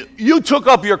 When you took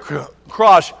up your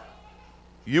cross,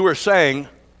 you were saying,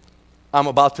 I'm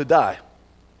about to die.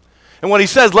 And when he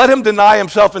says, let him deny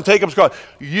himself and take up his cross,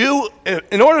 you,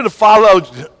 in order to follow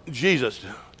Jesus,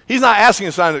 he's not asking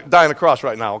us to die on the cross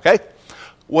right now, okay?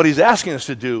 What he's asking us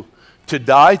to do, to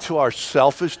die to our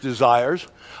selfish desires,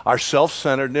 our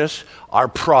self-centeredness, our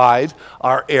pride,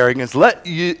 our arrogance. Let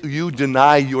you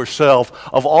deny yourself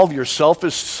of all of your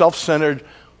selfish, self-centered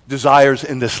desires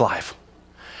in this life.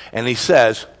 And he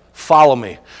says, follow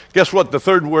me. Guess what the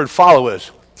third word follow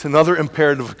is? It's another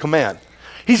imperative command.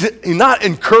 He's not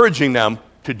encouraging them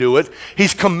to do it.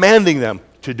 He's commanding them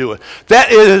to do it.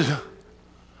 That is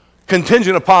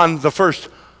contingent upon the first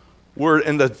word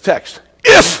in the text.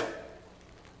 If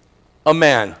a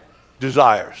man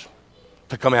desires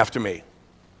to come after me.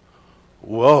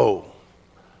 Whoa.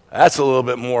 That's a little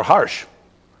bit more harsh.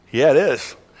 Yeah, it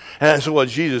is. And that's what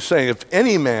Jesus is saying. If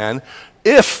any man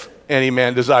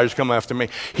desires to come after me,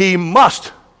 he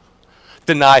must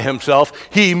deny himself.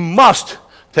 He must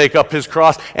take up his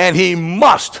cross, and he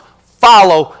must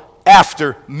follow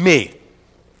after me.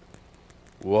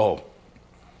 Whoa.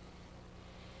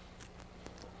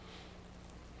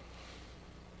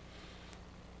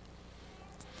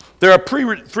 There are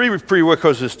three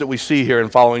prerequisites that we see here in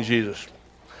following Jesus.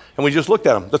 And we just looked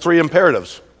at them, the three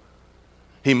imperatives.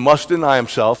 He must deny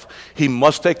himself, he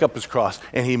must take up his cross,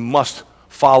 and he must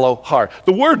follow hard.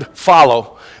 The word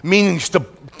follow means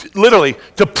literally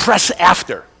to press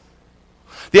after.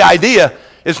 The idea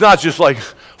is not just like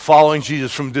following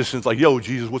Jesus from a distance, like, yo,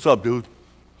 Jesus, what's up, dude?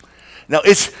 Now,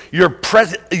 it's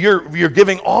you're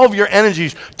giving all of your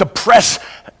energies to press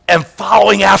and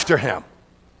following after him.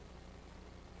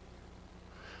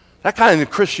 That kind of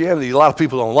Christianity a lot of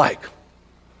people don't like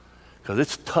because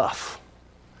it's tough,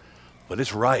 but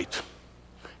it's right,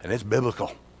 and it's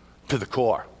biblical to the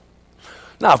core.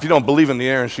 Now, if you don't believe in the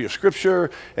inerrancy of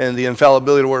Scripture and the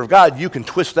infallibility of the Word of God, you can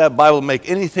twist that Bible and make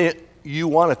anything you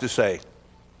want it to say,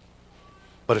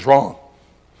 but it's wrong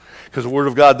because the Word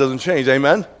of God doesn't change.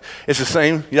 Amen? It's the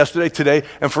same yesterday, today,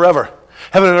 and forever.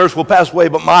 Heaven and earth will pass away,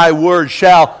 but my word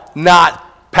shall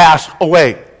not pass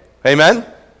away. Amen?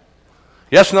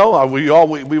 Yes, no? Are we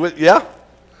all, yeah?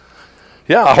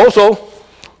 Yeah, I hope so.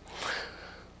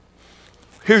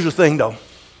 Here's the thing, though.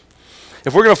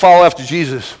 If we're going to follow after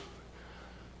Jesus,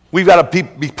 we've got to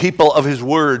be people of his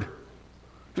word.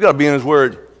 We've got to be in his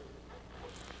word.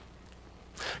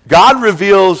 God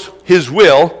reveals his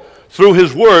will through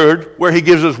his word, where he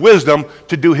gives us wisdom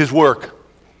to do his work.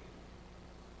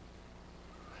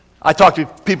 I talk to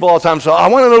people all the time, so I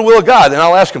want to know the will of God, and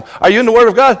I'll ask them, are you in the word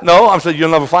of God? No. I'm saying, you'll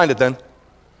never find it then.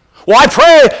 Well, I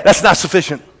pray. That's not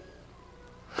sufficient.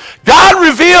 God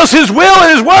reveals his will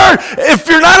in his word. If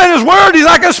you're not in his word, he's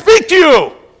not going to speak to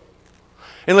you.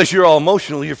 Unless you're all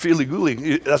emotional, you're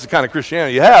feely-gooly. That's the kind of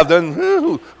Christianity you have, then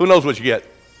who knows what you get.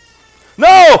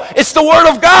 No, it's the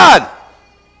word of God.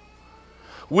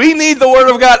 We need the word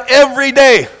of God every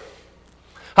day.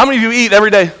 How many of you eat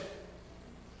every day?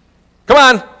 Come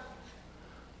on.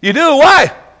 You do?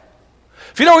 Why?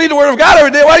 If you don't eat the word of God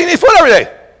every day, why do you need food every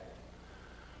day?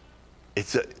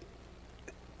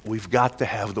 We've got to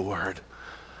have the word.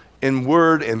 In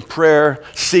word and prayer,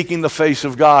 seeking the face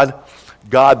of God,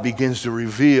 God begins to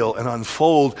reveal and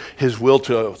unfold his will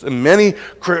to us. And many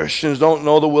Christians don't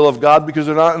know the will of God because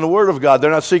they're not in the Word of God.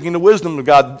 They're not seeking the wisdom of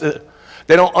God.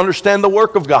 They don't understand the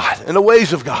work of God and the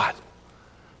ways of God.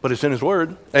 But it's in his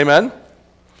Word. Amen?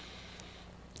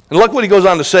 And look what he goes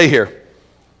on to say here.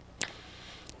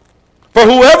 For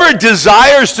whoever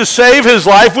desires to save his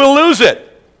life will lose it.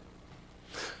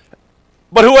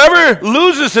 But whoever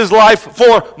loses his life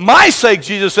for my sake,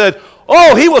 Jesus said,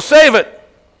 oh, he will save it.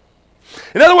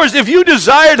 In other words, if you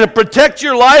desire to protect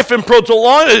your life and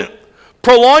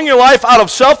prolong your life out of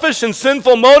selfish and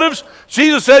sinful motives,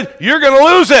 Jesus said, you're going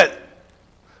to lose it.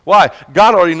 Why?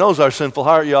 God already knows our sinful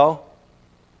heart, y'all.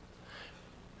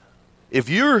 If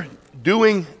you're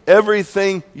doing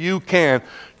everything you can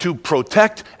to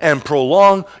protect and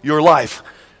prolong your life,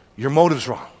 your motive's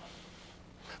wrong.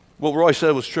 What Roy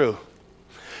said was true.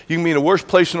 You can be in the worst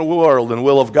place in the world in the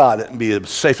will of God and be the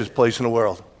safest place in the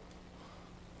world.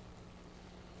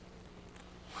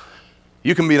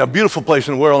 You can be in a beautiful place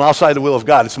in the world, and outside the will of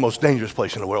God, it's the most dangerous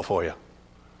place in the world for you.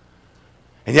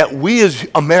 And yet we as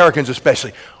Americans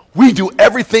especially, we do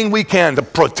everything we can to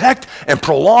protect and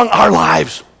prolong our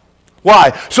lives.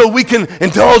 Why? So we can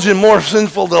indulge in more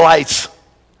sinful delights.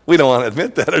 We don't want to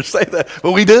admit that or say that,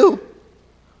 but we do.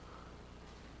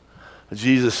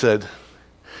 Jesus said,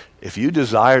 if you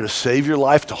desire to save your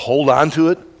life, to hold on to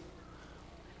it,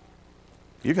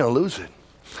 you're going to lose it.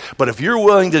 But if you're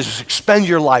willing to just expend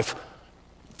your life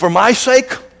for my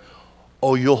sake,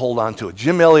 oh, you'll hold on to it.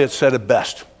 Jim Elliot said it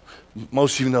best.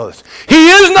 Most of you know this. He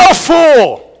is no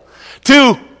fool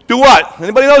to do what?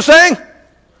 Anybody know the saying?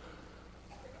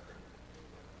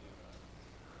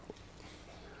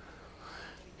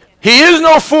 He is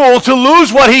no fool to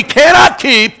lose what he cannot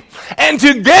keep and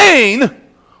to gain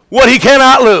what he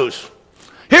cannot lose.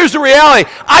 Here's the reality.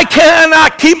 I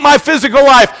cannot keep my physical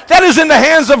life. That is in the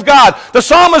hands of God. The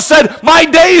psalmist said, my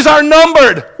days are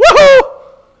numbered. Woohoo!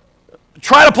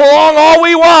 Try to prolong all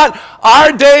we want.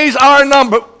 Our days are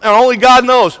numbered, and only God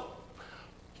knows.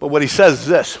 But what he says is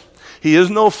this. He is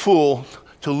no fool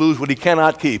to lose what he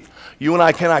cannot keep. You and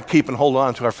I cannot keep and hold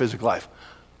on to our physical life.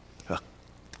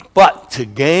 But to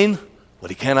gain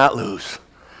what he cannot lose.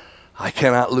 I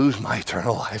cannot lose my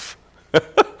eternal life.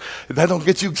 That don't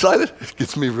get you excited? It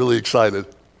gets me really excited.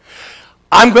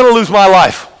 I'm going to lose my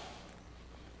life.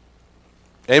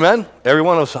 Amen? Every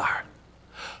one of us are.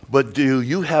 But do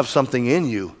you have something in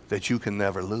you that you can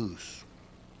never lose?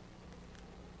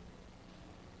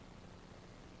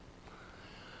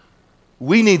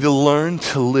 We need to learn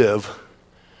to live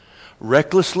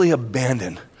recklessly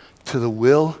abandoned to the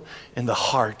will and the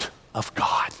heart of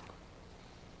God.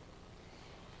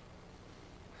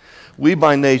 We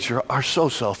by nature are so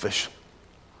selfish,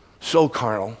 so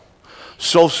carnal,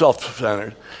 so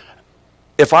self-centered.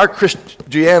 If our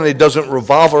Christianity doesn't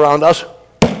revolve around us,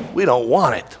 we don't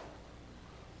want it.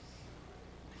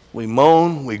 We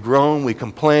moan, we groan, we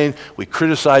complain, we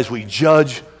criticize, we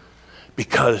judge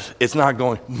because it's not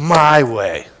going my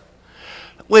way.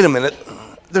 Wait a minute.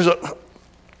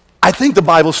 I think the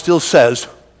Bible still says,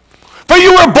 for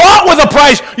you were bought with a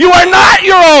price. You are not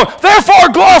your own. Therefore,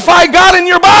 glorify God in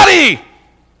your body.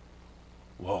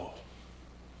 Whoa.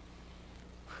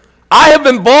 I have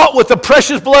been bought with the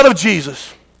precious blood of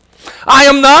Jesus. I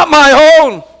am not my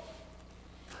own.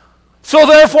 So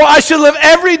therefore, I should live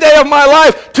every day of my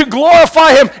life to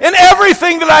glorify him in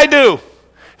everything that I do.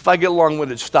 If I get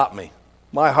long-winded, stop me.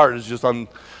 My heart is just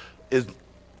is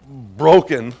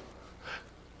broken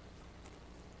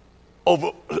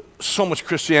over so much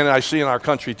Christianity I see in our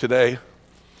country today.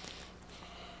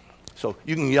 So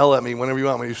you can yell at me whenever you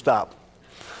want me to stop.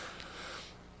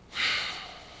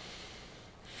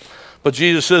 But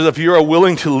Jesus says, if you are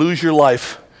willing to lose your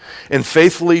life in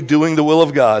faithfully doing the will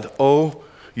of God,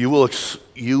 you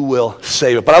will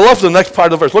save it. But I love the next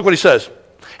part of the verse. Look what he says.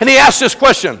 And he asks this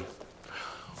question.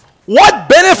 What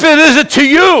benefit is it to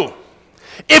you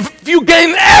if you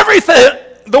gain everything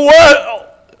the world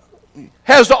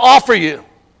has to offer you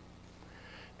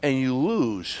and you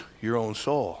lose your own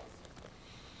soul?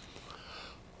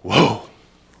 Whoa.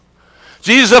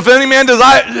 Jesus, if any man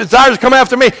desires to come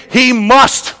after me, he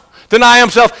must deny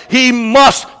himself. He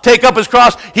must take up his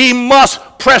cross. He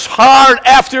must press hard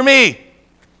after me.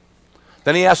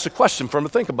 Then he asks a question for him to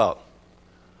think about.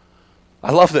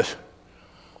 I love this.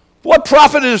 What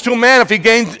profit is it to a man if he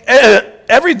gains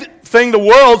everything the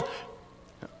world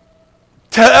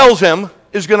tells him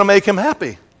is going to make him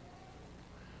happy,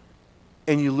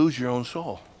 and you lose your own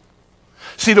soul?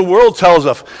 See, the world tells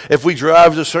us if we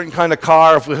drive a certain kind of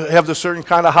car, if we have a certain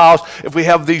kind of house, if we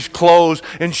have these clothes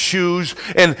and shoes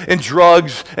and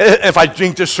drugs, if I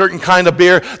drink this certain kind of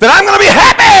beer, then I'm going to be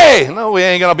happy. No, we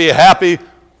ain't going to be happy.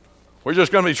 We're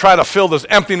just going to be trying to fill this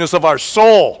emptiness of our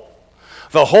soul,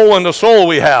 the hole in the soul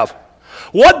we have.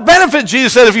 What benefit,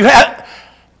 Jesus said, if you have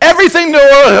everything the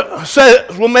world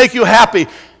says will make you happy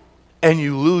and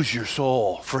you lose your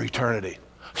soul for eternity?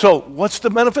 So what's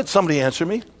the benefit? Somebody answer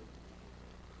me.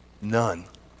 None.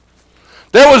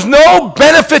 There was no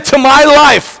benefit to my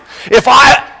life if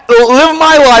I live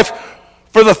my life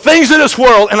for the things of this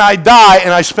world and I die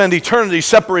and I spend eternity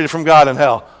separated from God in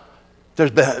hell.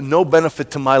 There's been no benefit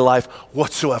to my life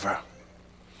whatsoever.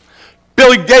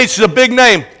 Bill Gates is a big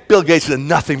name. Bill Gates is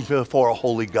nothing before a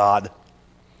holy God.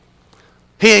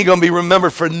 He ain't going to be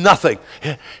remembered for nothing.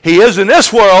 He is in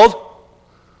this world,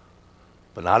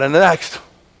 but not in the next.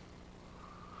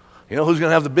 You know who's going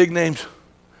to have the big names?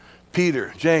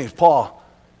 Peter, James, Paul,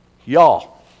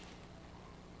 y'all.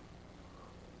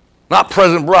 Not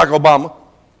President Barack Obama.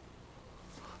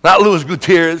 Not Luis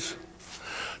Gutierrez.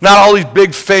 Not all these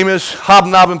big, famous,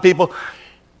 hobnobbing people.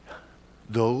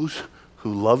 Those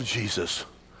who love Jesus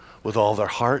with all their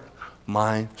heart,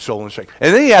 mind, soul, and strength.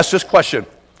 And then he asks this question.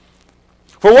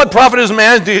 For what profit is a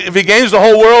man if he gains the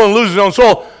whole world and loses his own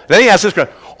soul? Then he asks this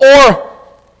question.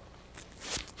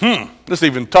 This is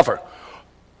even tougher.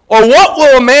 Or what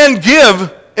will a man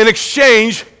give in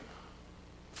exchange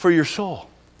for your soul?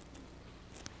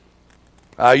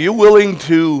 Are you willing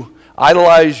to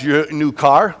idolize your new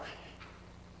car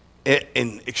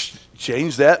and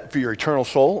exchange that for your eternal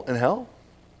soul in hell?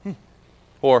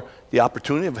 Or the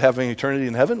opportunity of having eternity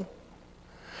in heaven?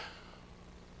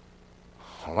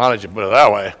 Well, not that you put it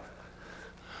that way.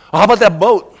 Well, how about that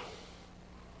boat?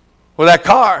 Or that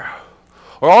car?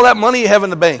 Or all that money you have in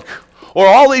the bank? Or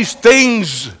all these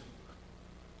things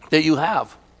that you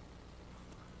have?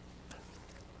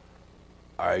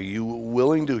 Are you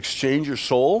willing to exchange your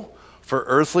soul for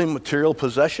earthly material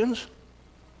possessions?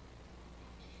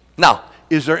 Now,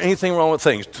 is there anything wrong with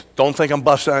things? Don't think I'm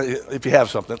busting on you if you have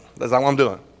something. That's not what I'm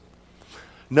doing.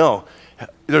 No,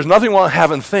 there's nothing wrong with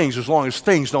having things as long as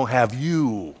things don't have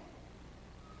you.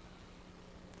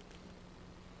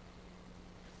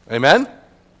 Amen?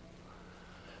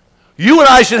 You and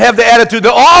I should have the attitude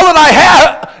that all that I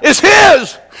have is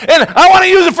His. And I want to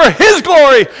use it for His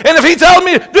glory. And if He tells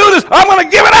me to do this, I'm going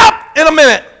to give it up in a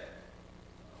minute.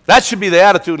 That should be the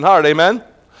attitude and heart, amen,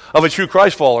 of a true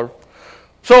Christ follower.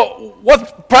 So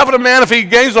what profit a man if he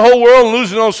gains the whole world and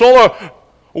loses his own soul? Or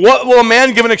what will a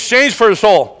man give in exchange for his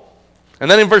soul? And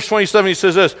then in verse 27 he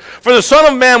says this. For the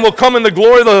Son of Man will come in the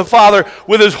glory of the Father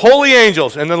with His holy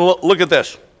angels. And then look at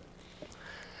this.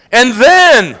 And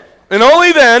then, and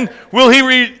only then, will He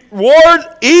reward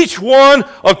each one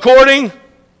according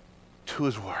to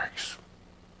his works.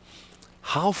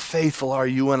 How faithful are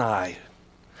you and I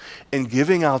in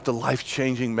giving out the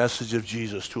life-changing message of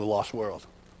Jesus to a lost world?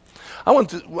 I went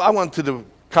to the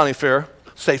county fair,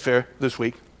 state fair this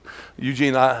week. Eugene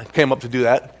and I came up to do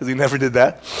that because he never did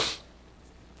that.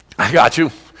 I got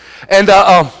you. And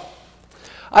I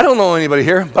don't know anybody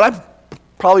here, but I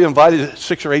probably invited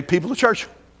 6 or 8 people to church.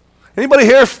 Anybody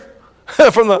here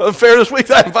from the fair this week?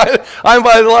 I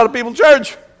invited a lot of people to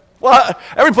church. Well,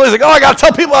 every place I go, I got to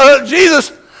tell people about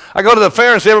Jesus. I go to the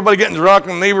fair and see everybody getting drunk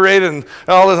and inebriated and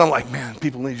all this. I'm like, man,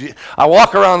 people need Jesus. I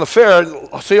walk around the fair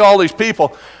and see all these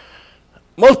people.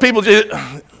 Most people,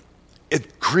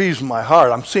 it grieves my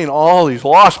heart. I'm seeing all these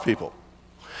lost people.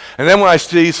 And then when I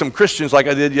see some Christians like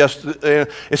I did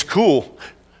yesterday, it's cool.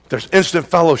 There's instant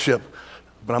fellowship.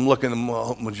 But I'm looking at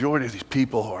the majority of these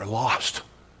people who are lost.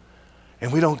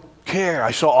 And we don't care.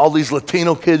 I saw all these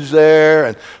Latino kids there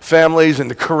and families and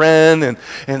the Karen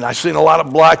and I seen a lot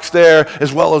of blacks there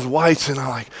as well as whites. And I'm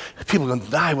like, people are going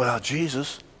to die without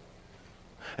Jesus.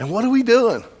 And what are we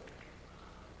doing?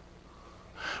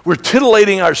 We're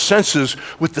titillating our senses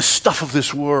with the stuff of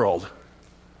this world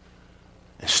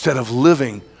instead of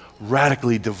living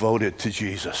radically devoted to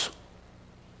Jesus.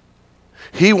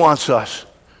 He wants us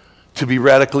to be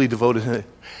radically devoted to Him.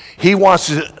 He wants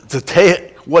to take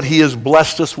what He has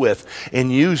blessed us with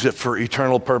and use it for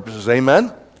eternal purposes.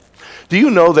 Amen? Do you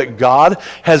know that God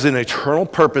has an eternal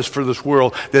purpose for this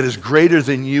world that is greater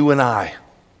than you and I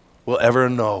will ever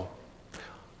know?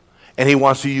 And He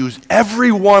wants to use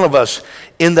every one of us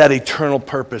in that eternal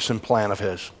purpose and plan of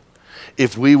His,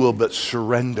 if we will but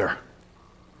surrender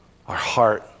our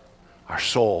heart, our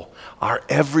soul, our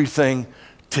everything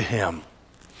to Him.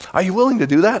 Are you willing to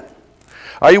do that?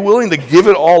 Are you willing to give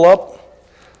it all up?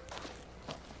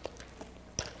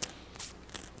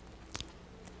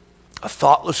 a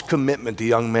thoughtless commitment the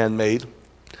young man made.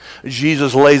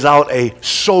 Jesus lays out a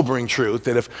sobering truth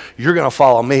that if you're going to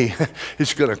follow me,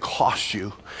 it's going to cost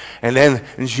you. And then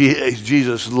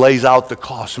Jesus lays out the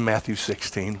cost in Matthew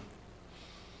 16.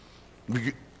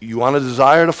 You want a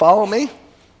desire to follow me?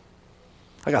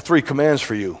 I got 3 commands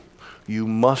for you. You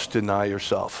must deny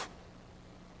yourself.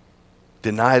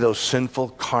 Deny those sinful,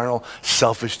 carnal,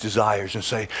 selfish desires and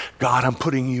say, God, I'm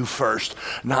putting you first,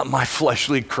 not my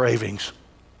fleshly cravings.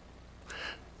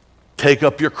 Take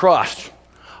up your cross.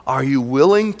 Are you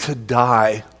willing to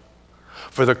die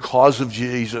for the cause of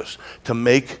Jesus, to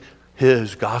make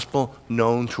his gospel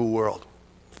known to the world?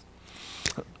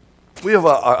 We have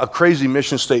a crazy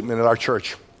mission statement at our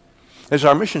church. It's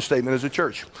our mission statement as a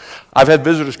church. I've had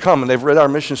visitors come and they've read our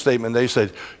mission statement. They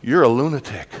said, you're a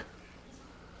lunatic.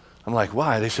 I'm like,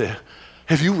 why? They said,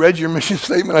 have you read your mission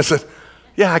statement? I said,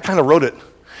 yeah, I kind of wrote it.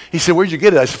 He said, where'd you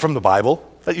get it? I said, from the Bible.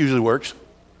 That usually works.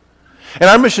 And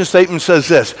our mission statement says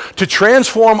this: to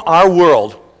transform our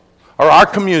world, or our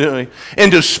community,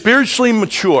 into spiritually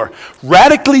mature,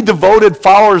 radically devoted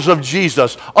followers of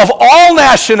Jesus of all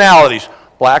nationalities,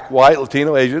 black, white,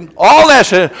 Latino, Asian, all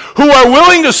nationalities, who are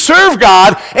willing to serve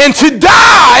God and to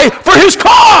die for his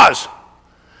cause.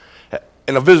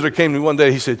 And a visitor came to me one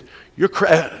day, he said, you're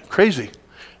crazy.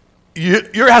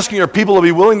 You're asking your people to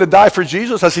be willing to die for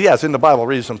Jesus? I said, yeah, it's in the Bible,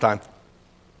 read it sometime.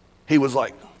 He was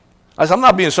like, I said, I'm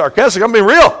not being sarcastic, I'm being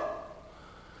real.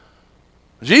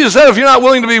 Jesus said, if you're not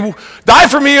willing to die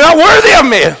for me, you're not worthy of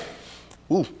me.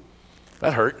 Ooh,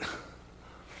 that hurt.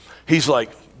 He's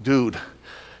like, dude.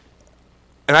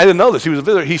 And I didn't know this. He was a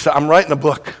visitor. He said, I'm writing a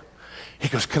book. He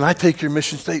goes, can I take your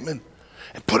mission statement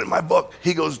and put it in my book?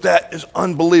 He goes, that is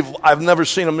unbelievable. I've never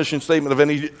seen a mission statement of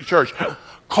any church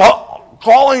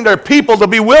calling their people to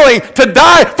be willing to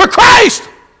die for Christ.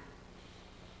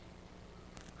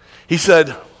 He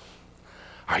said,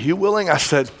 are you willing? I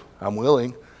said, I'm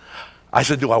willing. I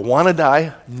said, do I want to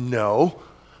die? No.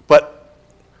 But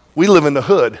we live in the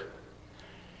hood.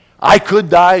 I could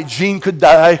die, Gene could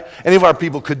die, any of our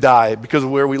people could die because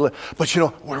of where we live. But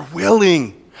we're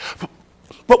willing.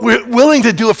 But we're willing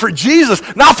to do it for Jesus,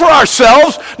 not for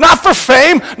ourselves, not for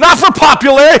fame, not for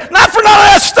popularity, not for none of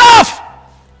that stuff.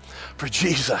 For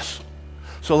Jesus.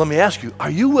 So let me ask you,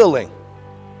 are you willing?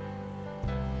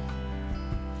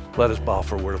 Let us bow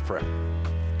for a word of prayer.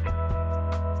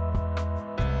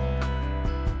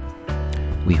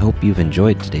 We hope you've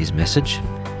enjoyed today's message.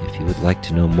 If you would like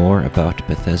to know more about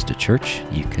Bethesda Church,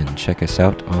 you can check us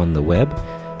out on the web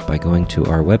by going to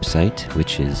our website,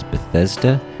 which is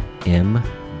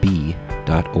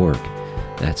BethesdaMB.org.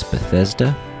 That's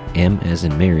Bethesda, M as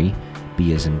in Mary,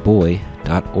 B as in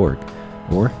boy.org.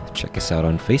 Or check us out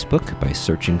on Facebook by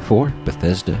searching for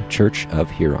Bethesda Church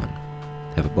of Huron.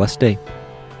 Have a blessed day.